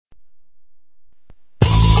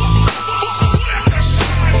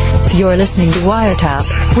You're listening to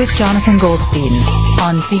WireTap with Jonathan Goldstein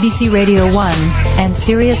on CBC Radio 1 and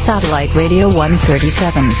Sirius Satellite Radio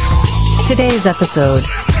 137. Today's episode,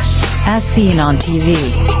 as seen on TV.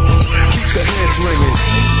 Keep the heads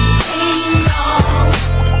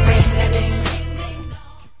ringing.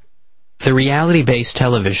 The reality-based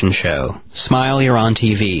television show, Smile You're on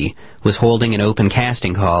TV, was holding an open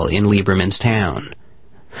casting call in Lieberman's town.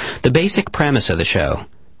 The basic premise of the show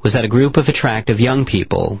was that a group of attractive young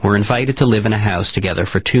people were invited to live in a house together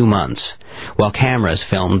for 2 months, while cameras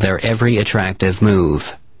filmed their every attractive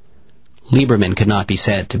move. Lieberman could not be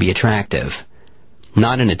said to be attractive,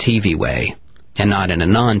 not in a TV way, and not in a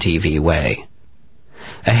non-TV way.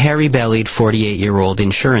 A hairy-bellied 48-year-old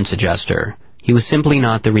insurance adjuster, he was simply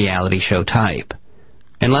not the reality show type,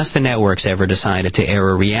 unless the networks ever decided to air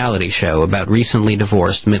a reality show about recently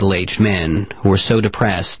divorced middle-aged men who were so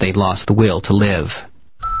depressed they'd lost the will to live.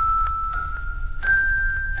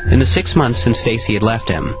 In the 6 months since Stacy had left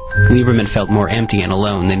him, Lieberman felt more empty and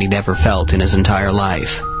alone than he'd ever felt in his entire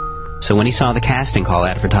life. So when he saw the casting call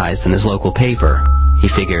advertised in his local paper, he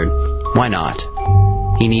figured, why not?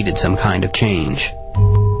 He needed some kind of change.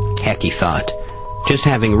 Heck, he thought, just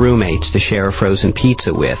having roommates to share a frozen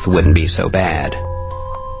pizza with wouldn't be so bad.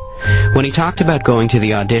 When he talked about going to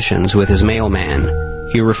the auditions with his mailman,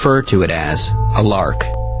 he referred to it as a lark.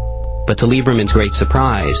 But to Lieberman's great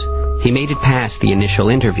surprise, he made it past the initial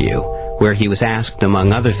interview, where he was asked,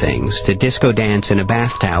 among other things, to disco dance in a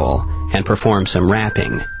bath towel and perform some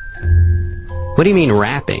rapping. What do you mean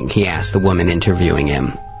rapping? He asked the woman interviewing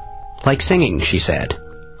him. Like singing, she said.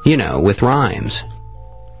 You know, with rhymes.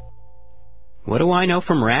 What do I know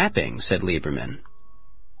from rapping? Said Lieberman.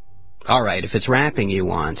 All right, if it's rapping you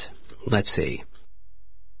want, let's see.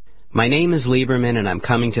 My name is Lieberman and I'm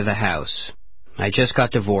coming to the house. I just got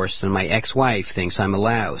divorced and my ex-wife thinks I'm a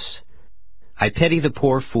louse. I pity the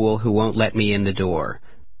poor fool who won't let me in the door.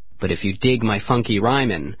 But if you dig my funky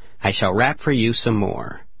rhymin', I shall rap for you some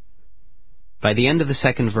more. By the end of the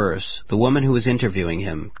second verse, the woman who was interviewing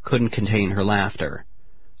him couldn't contain her laughter.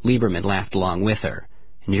 Lieberman laughed along with her,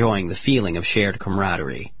 enjoying the feeling of shared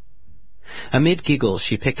camaraderie. Amid giggles,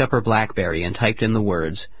 she picked up her BlackBerry and typed in the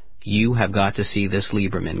words, "You have got to see this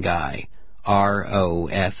Lieberman guy.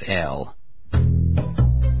 ROFL."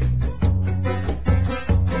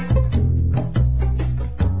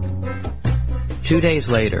 2 days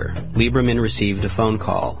later, Lieberman received a phone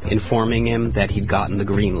call informing him that he'd gotten the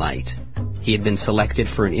green light. He had been selected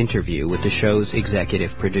for an interview with the show's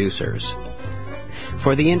executive producers.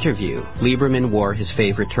 For the interview, Lieberman wore his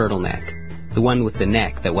favorite turtleneck, the one with the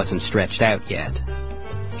neck that wasn't stretched out yet.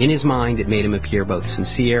 In his mind, it made him appear both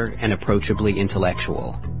sincere and approachably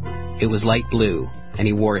intellectual. It was light blue, and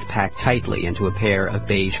he wore it packed tightly into a pair of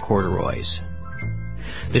beige corduroys.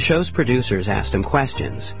 The show's producers asked him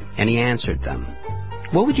questions, and he answered them.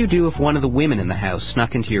 What would you do if one of the women in the house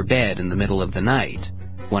snuck into your bed in the middle of the night?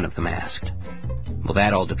 One of them asked. Well,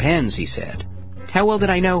 that all depends, he said. How well did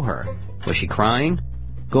I know her? Was she crying?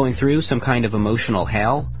 Going through some kind of emotional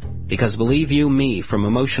hell? Because believe you me, from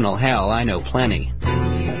emotional hell I know plenty.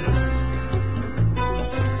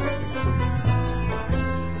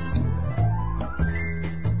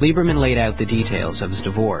 Lieberman laid out the details of his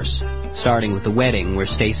divorce, starting with the wedding where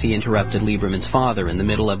Stacy interrupted Lieberman's father in the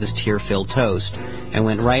middle of his tear-filled toast and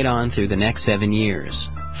went right on through the next 7 years,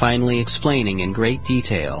 finally explaining in great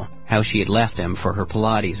detail how she had left him for her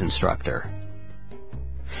Pilates instructor.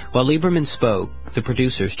 While Lieberman spoke, the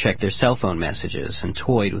producers checked their cell phone messages and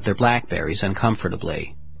toyed with their BlackBerries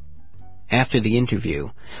uncomfortably. After the interview,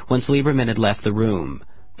 once Lieberman had left the room,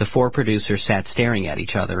 the 4 producers sat staring at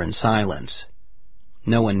each other in silence.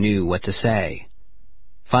 No one knew what to say.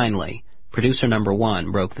 Finally, producer number 1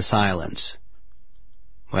 broke the silence.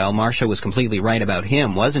 Well, Marcia was completely right about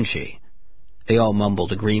him, wasn't she? They all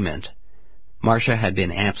mumbled agreement. Marcia had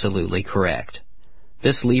been absolutely correct.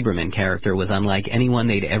 This Lieberman character was unlike anyone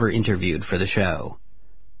they'd ever interviewed for the show.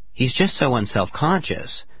 He's just so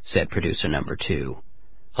unself-conscious, said producer number 2.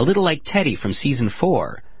 A little like Teddy from season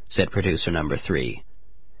 4, said producer number 3.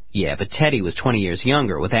 Yeah, but Teddy was 20 years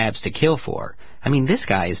younger with abs to kill for. I mean, this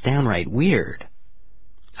guy is downright weird.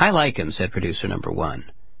 I like him, said producer number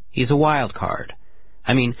 1. He's a wild card.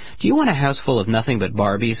 I mean, do you want a house full of nothing but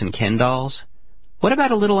Barbies and Ken dolls? What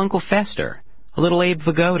about a little Uncle Fester? A little Abe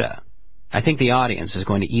Vigoda? I think the audience is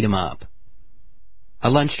going to eat him up. A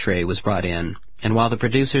lunch tray was brought in, and while the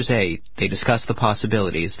producers ate, they discussed the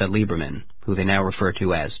possibilities that Lieberman, who they now refer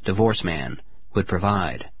to as Divorce Man, would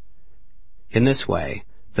provide. In this way,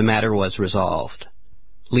 the matter was resolved.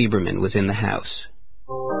 Lieberman was in the house.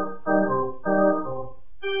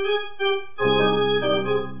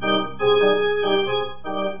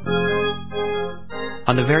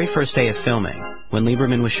 On the very first day of filming, when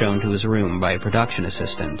Lieberman was shown to his room by a production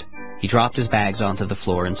assistant, he dropped his bags onto the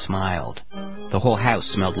floor and smiled. The whole house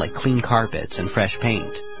smelled like clean carpets and fresh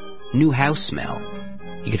paint. New house smell.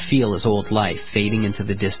 He could feel his old life fading into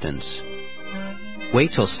the distance.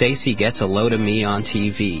 Wait till Stacy gets a load of me on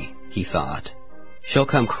TV, he thought. She'll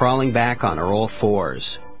come crawling back on her old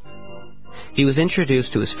fours. He was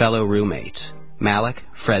introduced to his fellow roommates, Malik,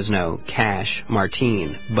 Fresno, Cash,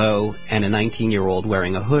 Martine, Bo, and a 19-year-old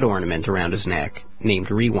wearing a hood ornament around his neck named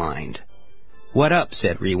Rewind. "What up?"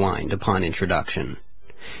 said Rewind upon introduction.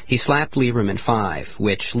 He slapped Lieberman 5,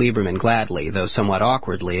 which Lieberman gladly, though somewhat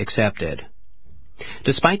awkwardly, accepted.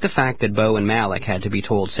 Despite the fact that Bo and Malik had to be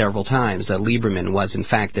told several times that Lieberman was in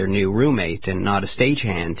fact their new roommate and not a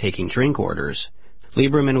stagehand taking drink orders,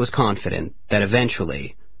 Lieberman was confident that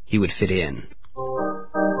eventually he would fit in.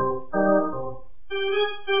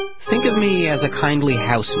 "Think of me as a kindly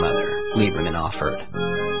house mother," Lieberman offered.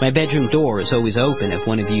 "My bedroom door is always open if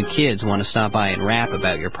one of you kids want to stop by and rap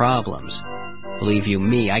about your problems. Believe you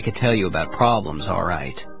me, I could tell you about problems, all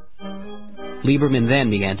right." Lieberman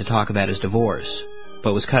then began to talk about his divorce,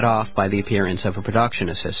 but was cut off by the appearance of a production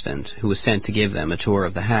assistant who was sent to give them a tour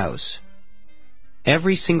of the house.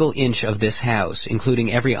 "Every single inch of this house,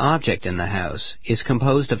 including every object in the house, is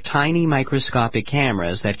composed of tiny microscopic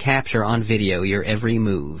cameras that capture on video your every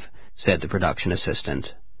move," said the production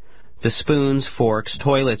assistant. "The spoons, forks,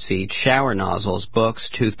 toilet seats, shower nozzles, books,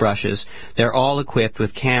 toothbrushes, they're all equipped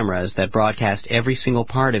with cameras that broadcast every single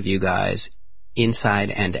part of you guys, inside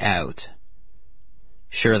and out."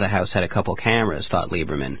 Sure, the house had a couple cameras, thought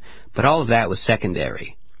Lieberman, but all of that was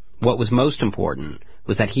secondary. What was most important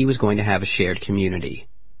was that he was going to have a shared community.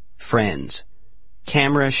 Friends.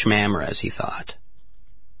 Camera schmamras, he thought.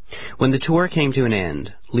 When the tour came to an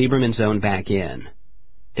end, Lieberman zoned back in.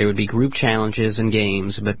 There would be group challenges and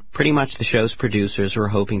games, but pretty much the show's producers were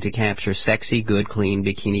hoping to capture sexy, good, clean,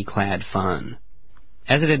 bikini-clad fun.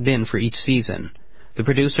 As it had been for each season, the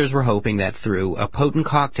producers were hoping that through a potent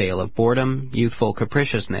cocktail of boredom, youthful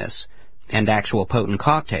capriciousness, and actual potent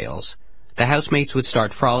cocktails, the housemates would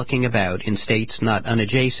start frolicking about in states not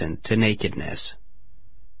unadjacent to nakedness.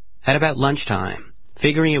 At about lunchtime,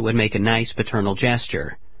 figuring it would make a nice paternal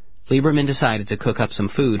gesture, Lieberman decided to cook up some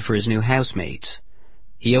food for his new housemates.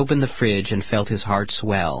 He opened the fridge and felt his heart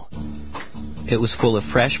swell. It was full of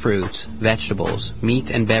fresh fruits, vegetables,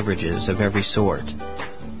 meat, and beverages of every sort.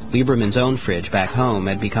 Lieberman's own fridge back home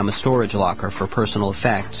had become a storage locker for personal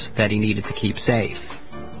effects that he needed to keep safe.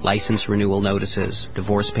 License renewal notices,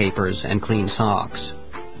 divorce papers, and clean socks.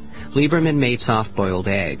 Lieberman made soft-boiled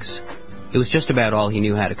eggs. It was just about all he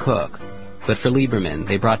knew how to cook, but for Lieberman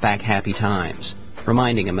they brought back happy times,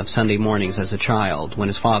 reminding him of Sunday mornings as a child when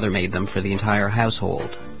his father made them for the entire household.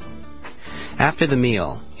 After the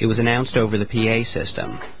meal, it was announced over the PA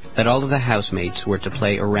system that all of the housemates were to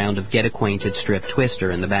play a round of get-acquainted strip twister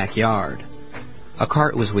in the backyard. A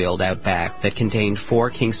cart was wheeled out back that contained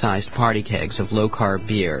 4 king-sized party kegs of low-carb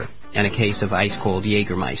beer and a case of ice-cold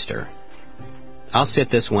Jägermeister. "I'll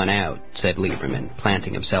sit this one out," said Lieberman,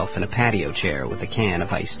 planting himself in a patio chair with a can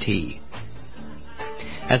of iced tea.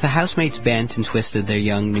 As the housemates bent and twisted their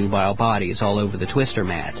young nubile bodies all over the twister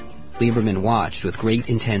mat, Lieberman watched with great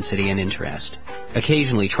intensity and interest,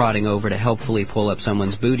 occasionally trotting over to helpfully pull up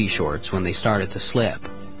someone's booty shorts when they started to slip.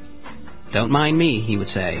 "Don't mind me," he would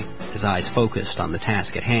say, his eyes focused on the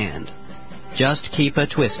task at hand. "Just keep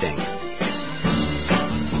a-twisting."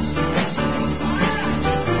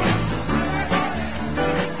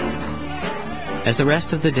 As the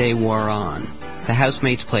rest of the day wore on, the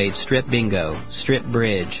housemates played strip bingo, strip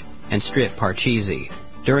bridge, and strip parcheesi,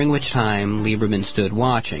 during which time Lieberman stood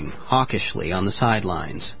watching, hawkishly, on the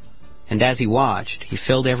sidelines. And as he watched, he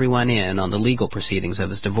filled everyone in on the legal proceedings of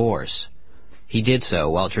his divorce. He did so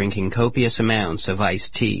while drinking copious amounts of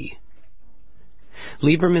iced tea.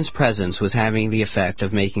 Lieberman's presence was having the effect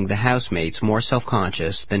of making the housemates more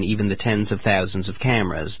self-conscious than even the tens of thousands of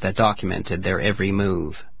cameras that documented their every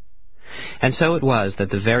move. And so it was that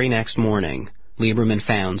the very next morning, Lieberman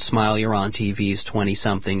found Smile You're On TV's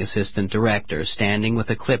 20-something assistant director standing with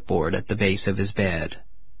a clipboard at the base of his bed.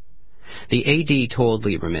 The AD told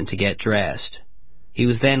Lieberman to get dressed. He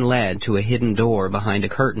was then led to a hidden door behind a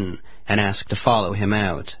curtain and asked to follow him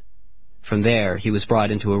out. From there, he was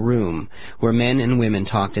brought into a room where men and women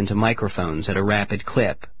talked into microphones at a rapid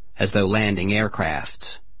clip, as though landing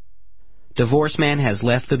aircrafts. "Divorce man has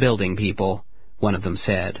left the building, people," one of them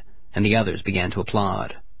said, and the others began to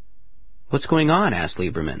applaud. "What's going on?" asked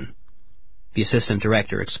Lieberman. The assistant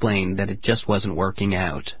director explained that it just wasn't working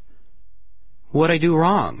out. "What'd I do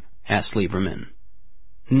wrong?" asked Lieberman.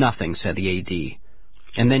 "Nothing," said the AD.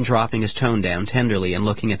 And then dropping his tone down tenderly and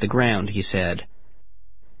looking at the ground, he said,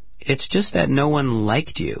 "It's just that no one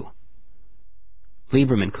liked you."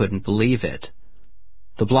 Lieberman couldn't believe it.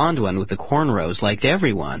 The blonde one with the cornrows liked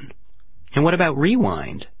everyone. And what about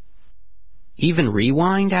Rewind? "Even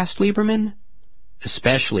Rewind?" asked Lieberman.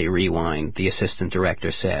 "Especially Rewind," the assistant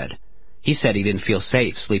director said. "He said he didn't feel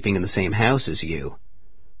safe sleeping in the same house as you."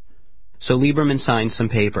 So Lieberman signed some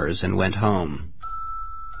papers and went home.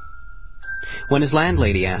 When his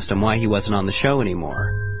landlady asked him why he wasn't on the show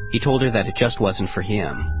anymore, he told her that it just wasn't for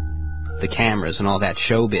him. "The cameras and all that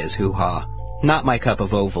showbiz hoo-ha, not my cup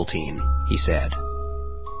of Ovaltine," he said.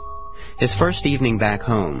 His first evening back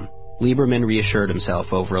home, Lieberman reassured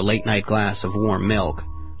himself over a late-night glass of warm milk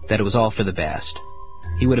that it was all for the best.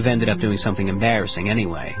 He would have ended up doing something embarrassing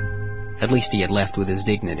anyway. At least he had left with his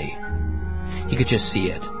dignity. He could just see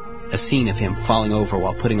it, a scene of him falling over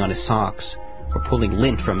while putting on his socks, or pulling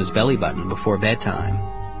lint from his belly button before bedtime.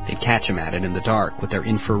 They'd catch him at it in the dark with their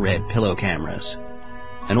infrared pillow cameras.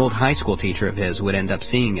 An old high school teacher of his would end up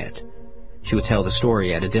seeing it. She would tell the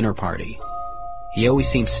story at a dinner party. "He always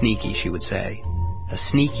seemed sneaky," she would say. "A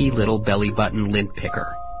sneaky little belly button lint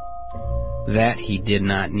picker." That he did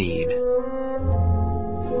not need.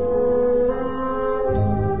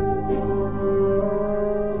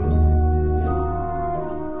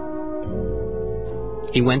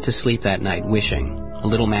 He went to sleep that night wishing, a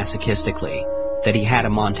little masochistically, that he had a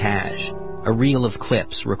montage, a reel of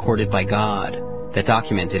clips recorded by God that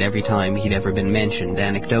documented every time he'd ever been mentioned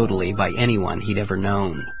anecdotally by anyone he'd ever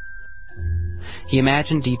known. He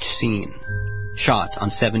imagined each scene, shot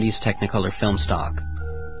on 70s Technicolor film stock.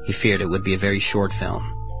 He feared it would be a very short film.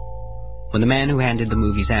 When the man who handed the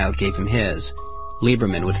movies out gave him his,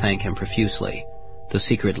 Lieberman would thank him profusely, though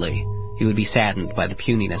secretly he would be saddened by the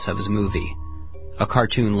puniness of his movie, a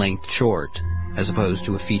cartoon-length short, as opposed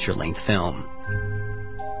to a feature-length film.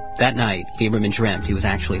 That night, Lieberman dreamt he was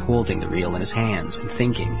actually holding the reel in his hands and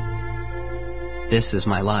thinking, "This is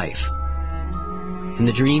my life." In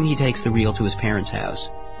the dream, he takes the reel to his parents'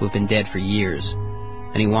 house, who have been dead for years,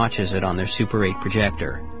 and he watches it on their Super 8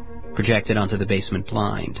 projector, projected onto the basement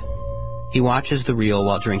blind. He watches the reel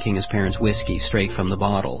while drinking his parents' whiskey straight from the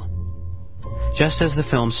bottle. Just as the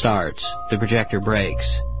film starts, the projector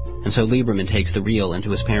breaks, and so Lieberman takes the reel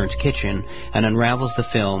into his parents' kitchen and unravels the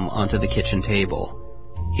film onto the kitchen table.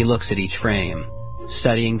 He looks at each frame,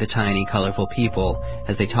 studying the tiny, colorful people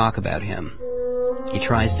as they talk about him. He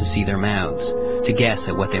tries to see their mouths, to guess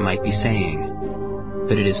at what they might be saying,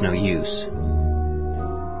 but it is no use.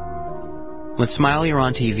 When Smile You're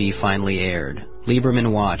on TV finally aired,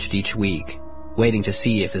 Lieberman watched each week, waiting to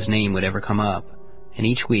see if his name would ever come up, and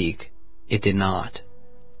each week, it did not.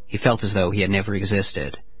 He felt as though he had never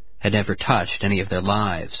existed, had never touched any of their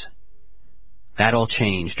lives. That all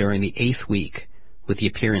changed during the 8th week, with the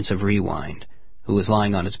appearance of Rewind, who was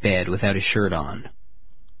lying on his bed without his shirt on.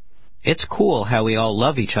 "It's cool how we all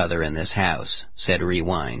love each other in this house," said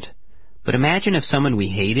Rewind. "But imagine if someone we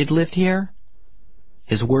hated lived here?"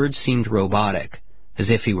 His words seemed robotic, as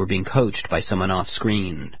if he were being coached by someone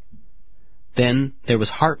off-screen. Then there was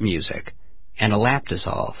harp music, and a lap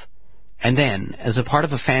dissolve, and then, as a part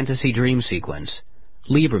of a fantasy dream sequence,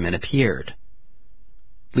 Lieberman appeared.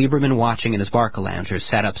 Lieberman, watching in his Barcalounger,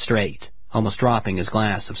 sat up straight, almost dropping his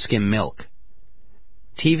glass of skim milk.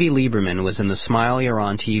 TV Lieberman was in the Smile You're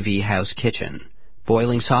on TV house kitchen,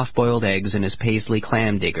 boiling soft-boiled eggs in his Paisley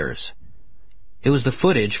clam diggers. It was the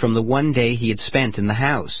footage from the one day he had spent in the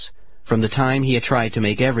house, from the time he had tried to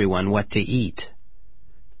make everyone what to eat.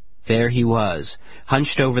 There he was,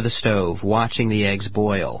 hunched over the stove, watching the eggs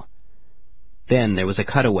boil. Then there was a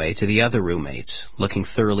cutaway to the other roommates, looking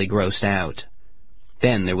thoroughly grossed out.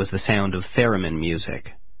 Then there was the sound of theremin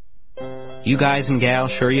music. "You guys and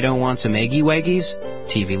gals sure you don't want some eggy weggies?"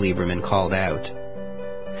 TV Lieberman called out.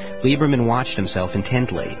 Lieberman watched himself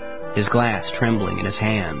intently, his glass trembling in his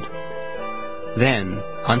hand. Then,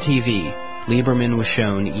 on TV, Lieberman was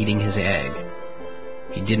shown eating his egg.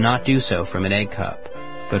 He did not do so from an egg cup,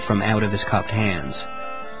 but from out of his cupped hands.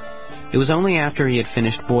 It was only after he had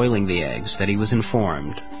finished boiling the eggs that he was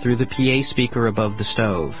informed, through the PA speaker above the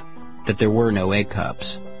stove, that there were no egg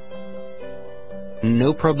cups.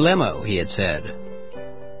 "No problemo," he had said.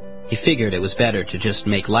 He figured it was better to just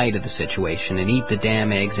make light of the situation and eat the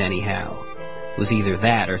damn eggs anyhow. It was either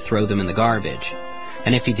that or throw them in the garbage.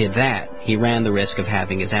 And if he did that, he ran the risk of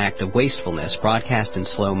having his act of wastefulness broadcast in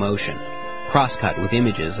slow motion, cross-cut with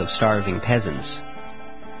images of starving peasants.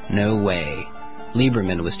 No way.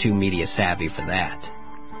 Lieberman was too media-savvy for that.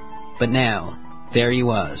 But now, there he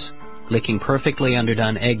was, licking perfectly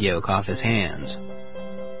underdone egg yolk off his hands.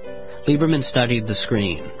 Lieberman studied the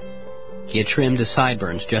screen. He had trimmed his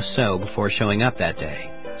sideburns just so before showing up that day,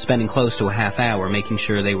 spending close to a half hour making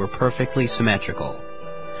sure they were perfectly symmetrical.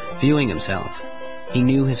 Viewing himself, he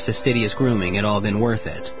knew his fastidious grooming had all been worth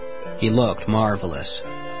it. He looked marvelous.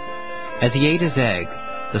 As he ate his egg,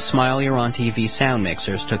 the Smile You're on TV sound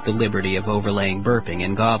mixers took the liberty of overlaying burping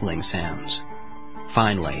and gobbling sounds.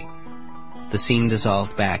 Finally, the scene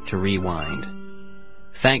dissolved back to Rewind.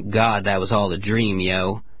 "Thank God that was all a dream,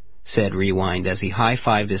 yo," said Rewind as he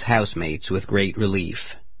high-fived his housemates with great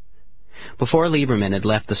relief. Before Lieberman had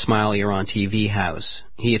left the Smile You're on TV house,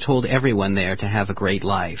 he had told everyone there to have a great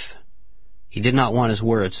life. He did not want his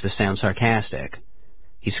words to sound sarcastic.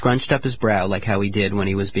 He scrunched up his brow like how he did when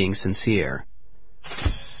he was being sincere.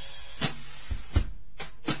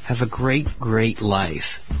 "Have a great, great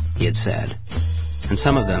life," he had said, and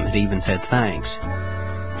some of them had even said thanks.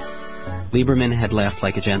 Lieberman had left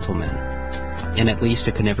like a gentleman, and at least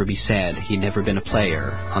it could never be said he'd never been a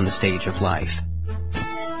player on the stage of life.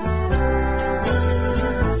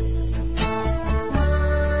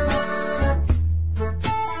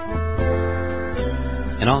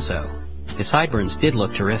 And also, his sideburns did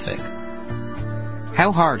look terrific.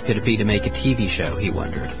 How hard could it be to make a TV show, he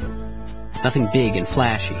wondered. Nothing big and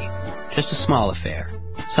flashy, just a small affair,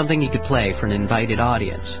 something he could play for an invited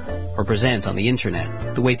audience, or present on the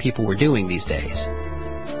internet, the way people were doing these days.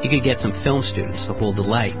 He could get some film students to hold the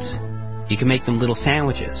lights. He could make them little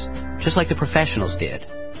sandwiches, just like the professionals did.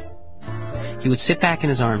 He would sit back in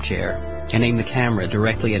his armchair and aim the camera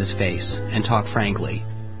directly at his face and talk frankly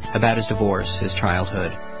about his divorce, his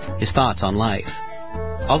childhood, his thoughts on life,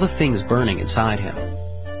 all the things burning inside him,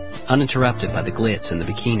 uninterrupted by the glitz and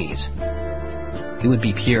the bikinis. He would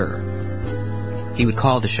be pure. He would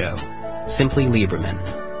call the show simply Lieberman,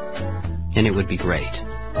 and it would be great.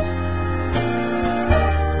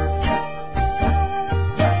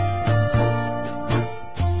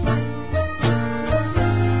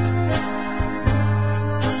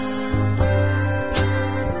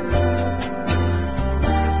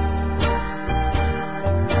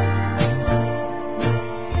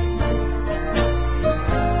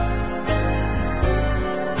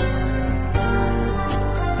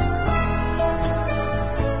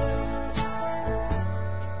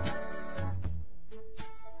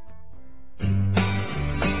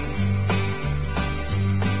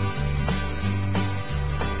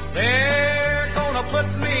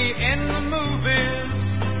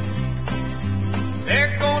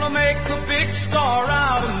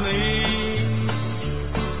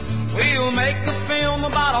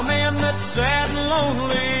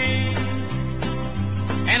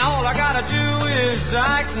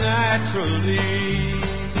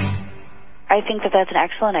 I think that that's an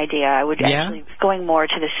excellent idea. I would actually going more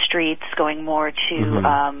to the streets, going more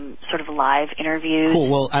to sort of live interviews. Cool.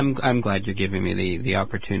 Well, I'm glad you're giving me the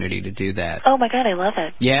opportunity to do that. Oh my God, I love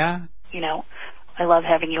it. Yeah. You know, I love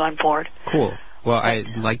having you on board. Cool. Well, I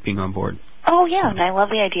like being on board. Oh yeah, and I love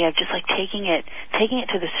the idea of just like taking it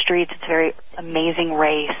to the streets. It's a very amazing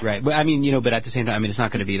race. Right, but I mean, but at the same time, I mean, it's not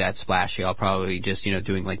going to be that splashy. I'll probably just,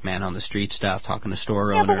 doing like man on the street stuff, talking to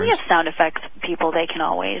store owners. Yeah, but we have sound effects people. They can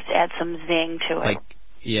always add some zing to it.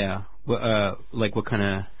 Like what kind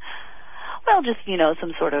of? Well, just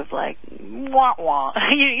some sort of like wah wah.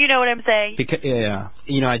 You know what I'm saying? Because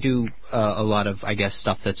I do a lot of, I guess,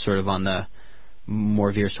 stuff that's sort of on the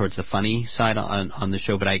more veers towards the funny side on the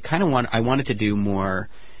show, but I wanted to do more,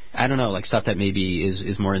 I don't know, like stuff that maybe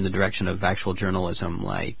is more in the direction of actual journalism,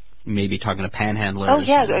 like maybe talking to panhandlers. Oh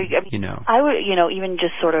yeah, and, I would, even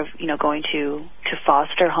just sort of, going to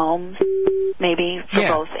foster homes, maybe for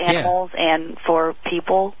both animals and for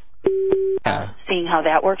people. Seeing how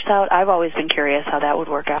that works out. I've always been curious how that would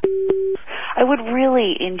work out. I would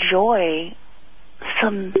really enjoy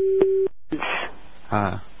some.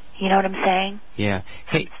 You know what I'm saying? Yeah.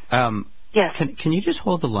 Hey, yes. Can you just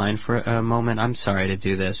hold the line for a moment? I'm sorry to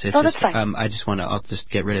do this. It's that's fine. I'll just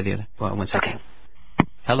get rid of the other. Well, 1 second. Okay.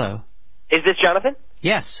 Hello. Is this Jonathan?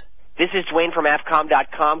 Yes. This is Dwayne from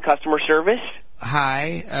AFCOM.com customer service.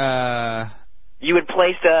 Hi. You had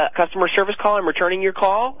placed a customer service call. I'm returning your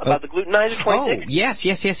call about the Glutenizer 26.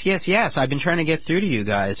 Oh, yes. I've been trying to get through to you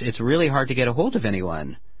guys. It's really hard to get a hold of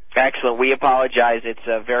anyone. Excellent. We apologize. It's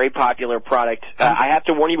a very popular product. I have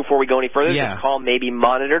to warn you before we go any further. This call may be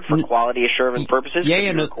monitored for quality assurance purposes.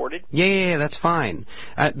 Recorded. Yeah, that's fine.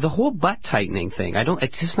 The whole butt tightening thing,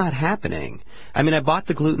 it's just not happening. I mean, I bought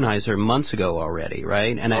the Glutenizer months ago already,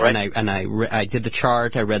 right? And I did the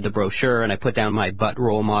chart, I read the brochure, and I put down my butt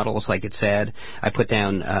role models like it said. I put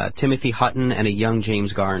down Timothy Hutton and a young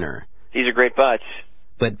James Garner. These are great butts.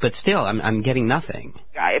 but still, I'm getting nothing.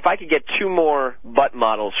 If I could get 2 more butt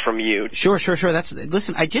models from you. Sure.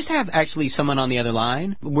 Listen, I just have actually someone on the other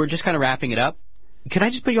line. We're just kind of wrapping it up. Can I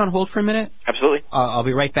just put you on hold for a minute? Absolutely. I'll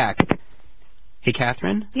be right back. Hey,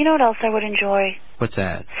 Catherine? You know what else I would enjoy? What's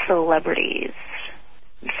that? Celebrities.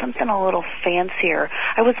 Something a little fancier.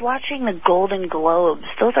 I was watching the Golden Globes.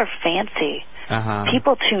 Those are fancy. Uh-huh.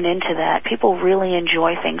 People tune into that. People really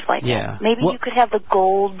enjoy things like that. Maybe you could have the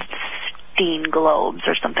Goldstein Globes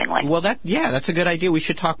or something like that. Well, that's a good idea. We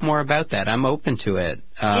should talk more about that. I'm open to it.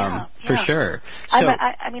 For sure. So,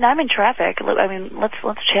 I'm in traffic.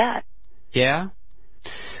 Let's chat. Yeah?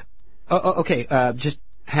 Okay. Just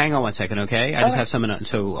hang on one second, okay? I just have someone,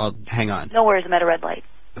 so I'll hang on. No worries. I'm at a red light.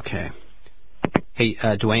 Okay. Hey,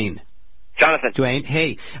 Dwayne. Jonathan. Dwayne,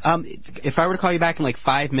 hey, if I were to call you back in like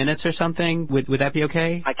 5 minutes or something, would that be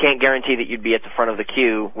okay? I can't guarantee that you'd be at the front of the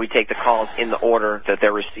queue. We take the calls in the order that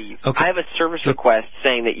they're received. Okay. I have a service request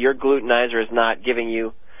saying that your glutenizers is not giving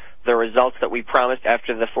you the results that we promised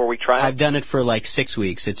after the 4-week trial. I've done it for like 6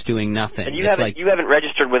 weeks. It's doing nothing. And you haven't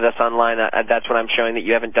registered with us online. That's what I'm showing, that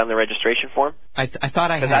you haven't done the registration form. I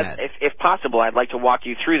thought I had. If possible, I'd like to walk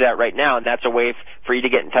you through that right now, and that's a way for you to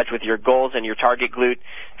get in touch with your goals and your target glute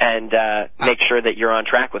and make sure that you're on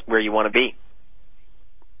track with where you want to be.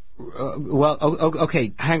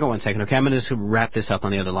 Okay. Hang on one second, okay? I'm going to just wrap this up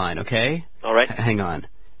on the other line, okay? All right. Hang on.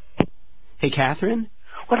 Hey, Catherine?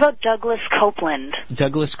 What about Douglas Copeland?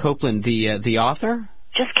 Douglas Copeland, the author?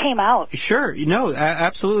 Just came out. Sure. No,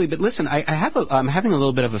 absolutely. But listen, I'm having a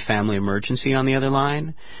little bit of a family emergency on the other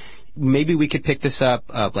line. Maybe we could pick this up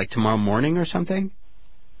like tomorrow morning or something?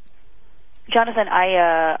 Jonathan,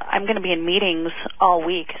 I'm going to be in meetings all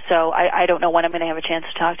week, so I don't know when I'm going to have a chance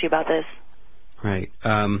to talk to you about this. Right.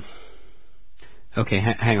 Okay,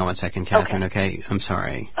 hang on one second, Catherine, okay? I'm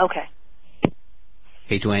sorry. Okay.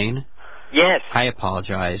 Hey, Dwayne? Yes. I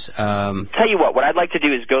apologize. Tell you what I'd like to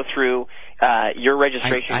do is go through your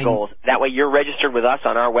registration goals. That way you're registered with us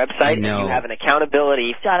on our website, and you have an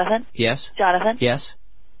accountability. Jonathan? Yes? Jonathan? Yes?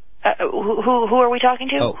 Who are we talking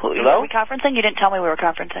to? Oh. Hello? Are we conferencing? You didn't tell me we were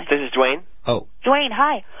conferencing. This is Dwayne. Oh. Dwayne,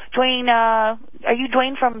 hi. Dwayne, are you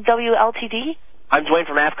Dwayne from WLTD? I'm Dwayne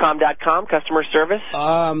from AFCOM.com, customer service.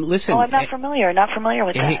 Listen. Oh, I'm not familiar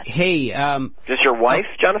with that. Is this your wife,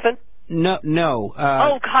 Jonathan? No.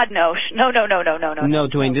 Oh, God, no. No. No,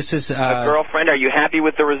 Dwayne, this is... a girlfriend. Are you happy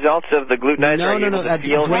with the results of the glutenizer? No.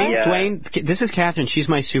 Dwayne, this is Catherine. She's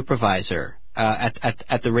my supervisor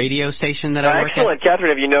at the radio station that I work at. Excellent. Catherine,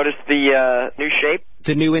 have you noticed the new shape?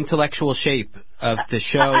 The new intellectual shape of the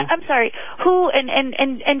show. I'm sorry. Who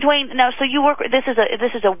and Dwayne? Now, so you work. This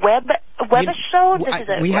is a web show.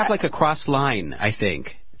 We have like a cross line, I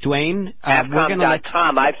think. Dwayne, we're going to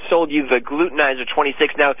I've sold you the Glutenizer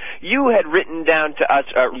 26. Now, you had written down to us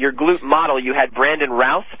your glute model. You had Brandon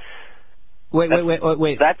Routh.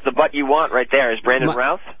 Wait. That's the butt you want right there, is Brandon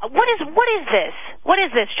Routh. What is this? What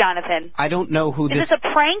is this, Jonathan? I don't know who this... Is this a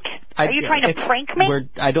prank? Are you trying to prank me?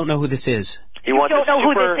 I don't know who this is. He wants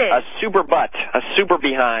a super butt, a super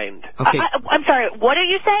behind. Okay. I'm sorry, what are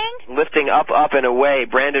you saying? Lifting up, and away.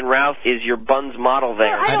 Brandon Routh is your buns model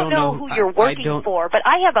there. Well, I don't know who you're working for, but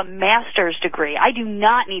I have a master's degree. I do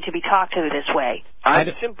not need to be talked to this way.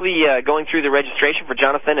 I'm simply going through the registration for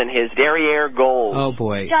Jonathan and his derriere goals. Oh,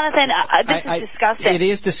 boy. Jonathan, this is disgusting. It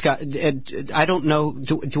is disgusting. I don't know.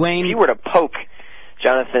 Dwayne... If you were to poke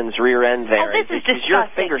Jonathan's rear end there. Oh, this is disgusting. Your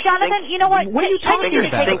fingers Jonathan, you know what? What are you talking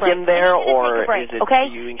about? Sink in there, or is it...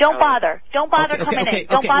 Okay? Don't bother. Don't bother coming in.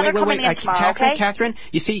 Don't bother coming in tomorrow, okay? Catherine,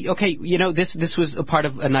 you see, this was a part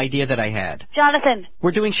of an idea that I had. Jonathan.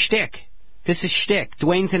 We're doing shtick. This is shtick.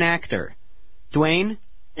 Dwayne's an actor. Dwayne?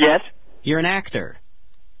 Yes? You're an actor.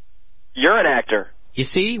 You're an actor. You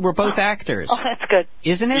see, we're both actors. Oh, that's good.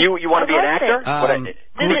 Isn't it? You want to be an actor?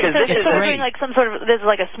 It's great. Like some sort of, this is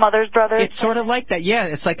like a Smothers Brothers? It's sort of like that, yeah.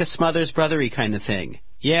 It's like a Smothers Brothery kind of thing.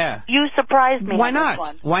 Yeah. You surprised me. Why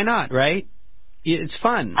not? Why not, right? It's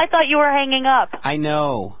fun. I thought you were hanging up. I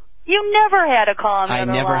know. You never had a call on the other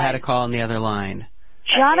line. I never had a call on the other line.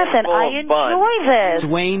 Jonathan, I enjoy this.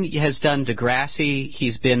 Dwayne has done Degrassi.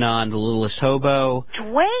 He's been on The Littlest Hobo.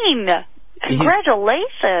 Dwayne!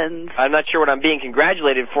 Congratulations. I'm not sure what I'm being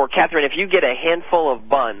congratulated for. Catherine, if you get a handful of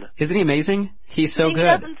bun. Isn't he amazing? He's so good.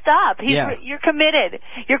 He doesn't stop. You're committed.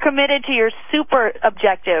 You're committed to your super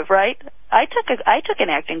objective, right? I took an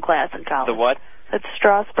acting class in college. The what? At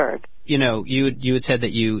Strasberg. You know, you had said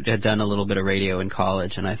that you had done a little bit of radio in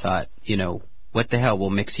college, and I thought, what the hell, we'll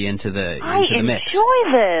mix you into the mix. I enjoy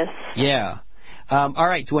this. Yeah. All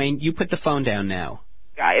right, Dwayne, you put the phone down now.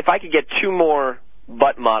 If I could get 2 more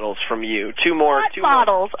butt models from you. Two more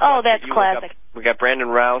models. Oh, that's classic. We got Brandon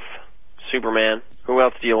Routh, Superman. Who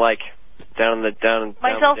else do you like?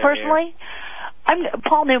 Myself personally? I'm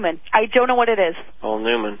Paul Newman. I don't know what it is. Paul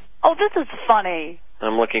Newman. Oh, this is funny.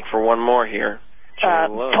 I'm looking for one more here.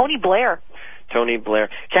 Tony Blair. Tony Blair.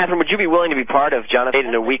 Catherine, would you be willing to be part of Jonathan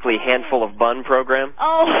in a weekly Handful of Bun program?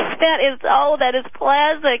 Oh, that is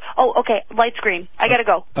classic. Oh, okay, light screen. I gotta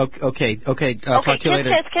go. Okay. Talk to you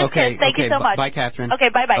later. Kiss. Thank you so much. Bye, Catherine. Okay,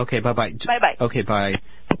 bye-bye. Okay, bye-bye. Bye-bye. Okay, bye.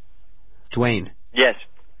 Dwayne. Yes.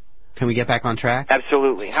 Can we get back on track?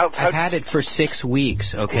 Absolutely. I've had it for 6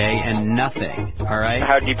 weeks, okay, and nothing. All right.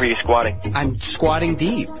 How deep are you squatting? I'm squatting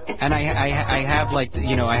deep, and I have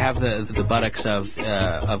I have the buttocks of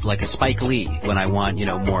like a Spike Lee when I want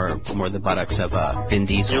more the buttocks of Vin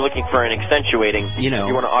Diesel. You're looking for an accentuating. You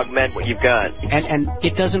want to augment what you've got. And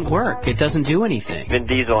it doesn't work. It doesn't do anything. Vin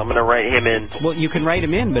Diesel. I'm going to write him in. Well, you can write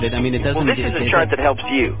him in, but it doesn't. Well, this is a chart that helps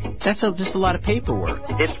you. That's just a lot of paperwork.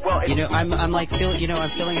 I'm like filling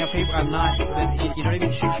out paper. I'm not, you know what I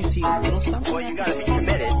mean? Shouldn't you see a little something? Well, you gotta be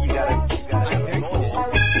committed. I'm very committed.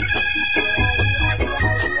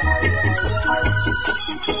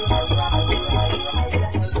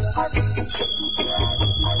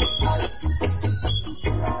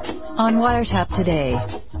 On WireTap today,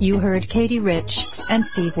 you heard Katie Rich and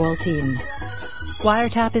Steve Waltine.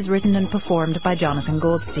 WireTap is written and performed by Jonathan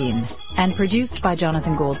Goldstein and produced by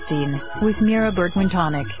Jonathan Goldstein with Mira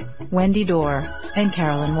Bergman-Tonic, Wendy Dorr, and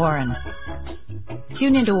Carolyn Warren.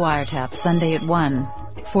 Tune into WireTap Sunday at 1,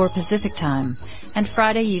 4 Pacific Time, and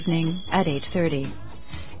Friday evening at 8:30.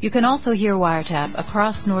 You can also hear WireTap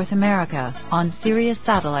across North America on Sirius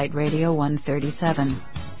Satellite Radio 137.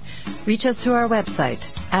 Reach us through our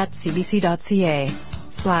website at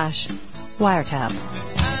cbc.ca/wiretap.